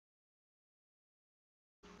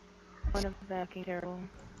One of them fucking terrible.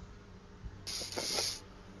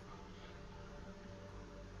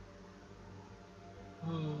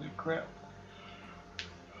 Holy crap.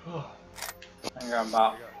 I got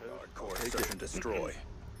about Hardcore search and destroy.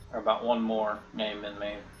 about one more game in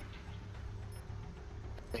me.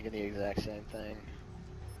 Thinking the exact same thing.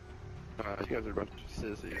 You guys are a bunch of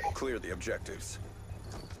sissies. Clear the objectives.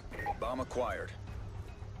 Bomb acquired.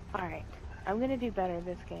 Alright, I'm gonna do better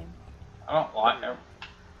this game. I don't like them.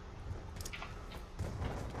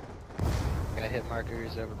 Gonna hit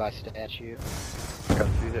markers over by statue. Got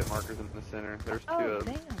 2 hit markers in the center. There's 2 Oh, of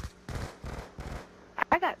them. damn.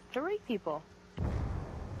 I got 3 people.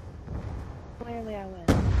 Clearly I win.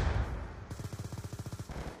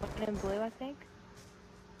 One in blue, I think.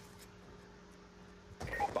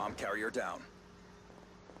 Bomb carrier down.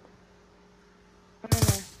 One in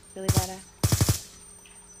there. Really badass.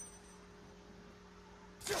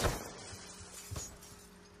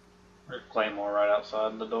 There's Claymore right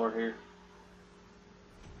outside the door here.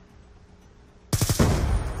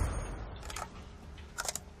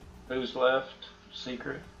 Who's left?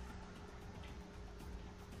 Secret.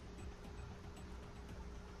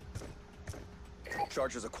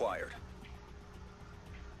 Charges acquired.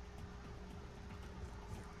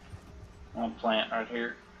 One plant right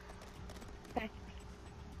here. Okay.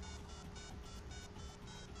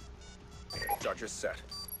 Charges set.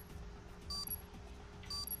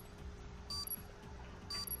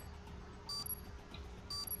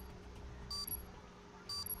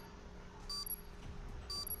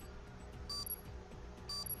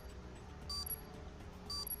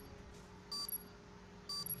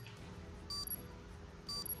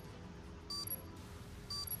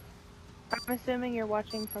 I'm assuming you're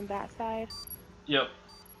watching from that side. Yep.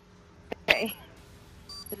 Okay.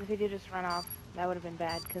 Because if you did just run off, that would have been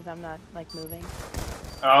bad because I'm not, like, moving.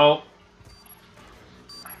 Oh.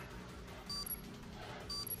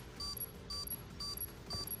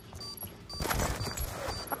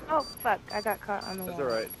 Oh, fuck. I got caught on the wall. That's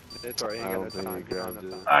alright. It's alright. I don't think we grabbed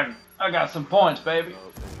it. I got some points, baby.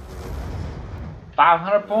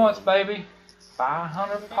 500 points, baby.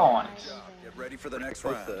 500 points. Get ready for the next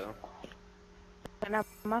Close round. though. But now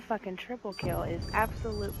my fucking triple kill is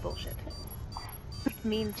absolute bullshit.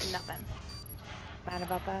 Means nothing. Mad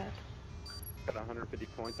about that? Got 150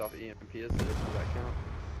 points off EMP assist. Does that count?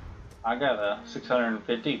 I got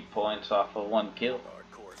 650 points off of 1 kill.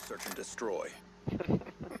 Hardcore search and destroy.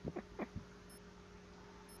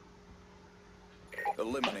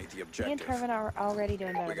 Eliminate the Me and objective. Turvin are already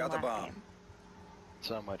doing better We got the than last bomb. game.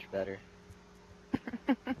 So much better.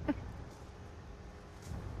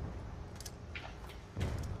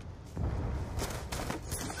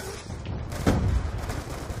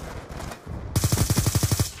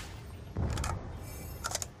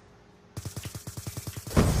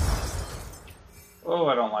 Oh,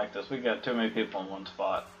 I don't like this. We got too many people in one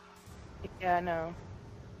spot. Yeah, I know.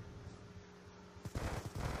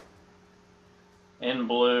 In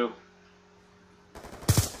blue.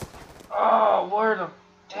 Oh, where the...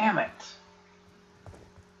 Damn it.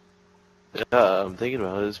 Yeah, I'm thinking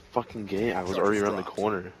about this fucking game. I was already around the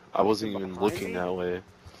corner. I wasn't even looking that way.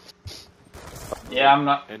 Yeah, I'm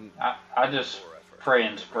not... And I just pray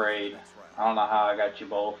and sprayed. I don't know how I got you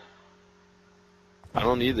both. I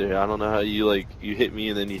don't either. I don't know how you you hit me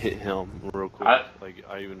and then you hit him real quick. Like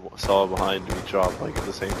I even saw behind me drop like at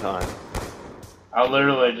the same time. I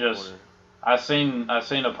literally just... I seen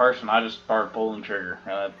a person. I just started pulling trigger,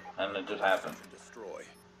 and it just happened. Destroy.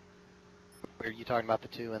 Are you talking about the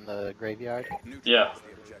 2 in the graveyard? Yeah.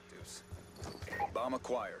 The objectives. Bomb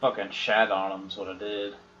acquired. Fucking shat on him is what I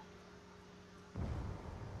did.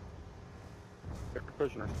 They're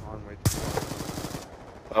pushing our spawn way too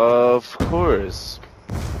Of course.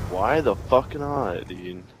 Why the fuck not,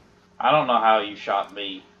 dude? I don't know how you shot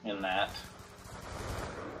me in that.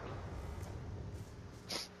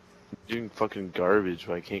 Doing fucking garbage,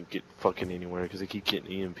 but I can't get fucking anywhere because I keep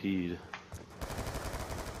getting EMP'd.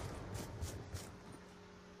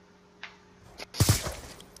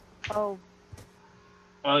 Oh,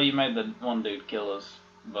 Well, you made the one dude kill his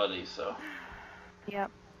buddy, so...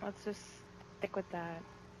 yep. Let's just stick with that.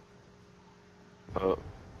 Oh,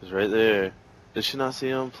 he's right there. Did she not see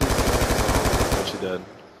him? Please. Oh, she did.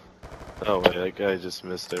 Oh wait, that guy just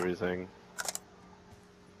missed everything.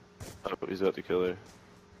 Oh, he's about to kill her.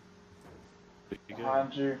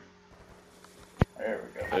 Behind you. There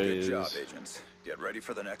we go. There he Good job, is. agents. Get ready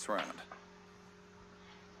for the next round.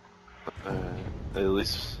 At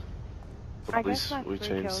least I guess my we 3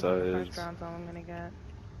 changed kills in the sides. first round's all I'm gonna get.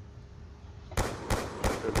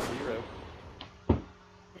 There's 0.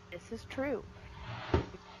 This is true.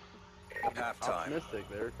 Halftime. Optimistic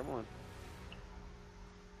there. Come on.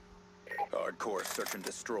 Hardcore search and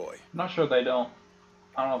destroy. I'm not sure they don't.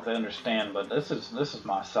 I don't know if they understand, but this is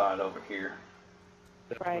my side over here.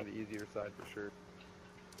 Definitely Right. the easier side for sure.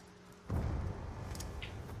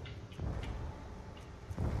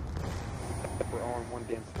 We're all in one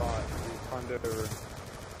damn spot. We climbed over.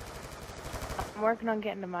 I'm working on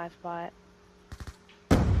getting to my spot.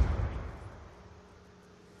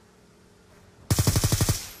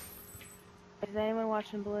 Is anyone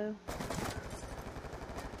watching blue?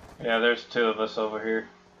 Yeah, there's two of us over here.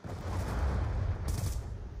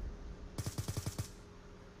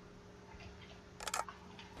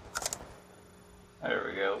 There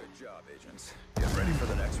we go. Good job, agents. Get ready for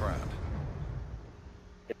the next round.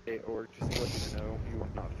 Hey, or just to let you know, you will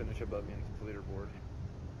not finish above me in the leaderboard.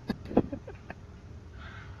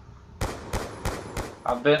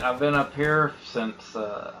 I've been up here since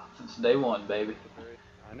day one, baby.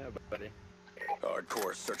 I know, buddy.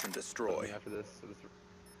 Hardcore search and destroy. After this,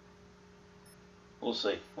 We'll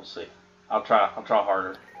see. We'll see. I'll try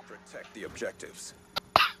harder. Protect the objectives.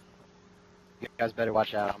 You guys better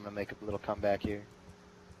watch out. I'm gonna make a little comeback here.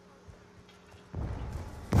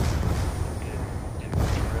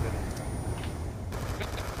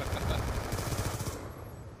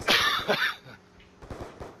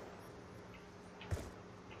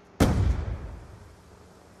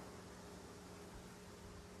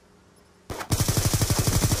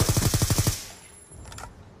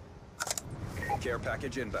 Care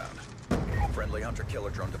package inbound. Friendly hunter-killer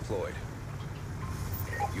drone deployed.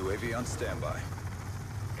 UAV on standby.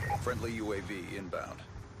 Friendly UAV inbound.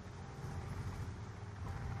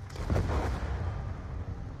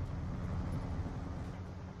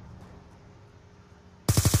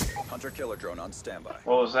 Hunter-killer drone on standby.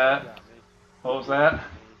 What was that? What was that?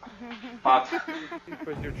 Hot. you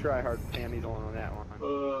put your try-hard panties on that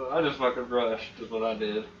one. I just fucking rushed is what I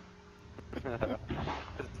did.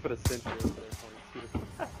 Just put a sentry over there for you,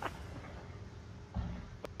 too.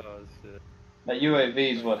 Oh, shit. That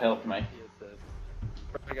UAV is what helped me.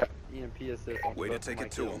 I got EMP assist on Way to both take my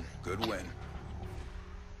it to kills. him. Good win.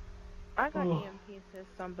 I got EMP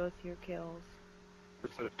assists on both your kills.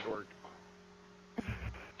 So it worked.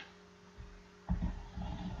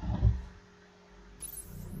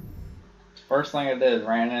 First thing I did,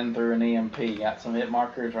 ran in through an EMP, got some hit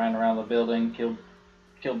markers, ran around the building, killed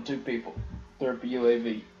two people, threw up a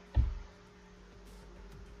UAV.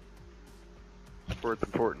 That's where it's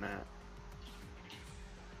important at.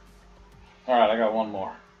 Alright, I got one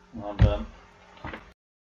more. I'm done.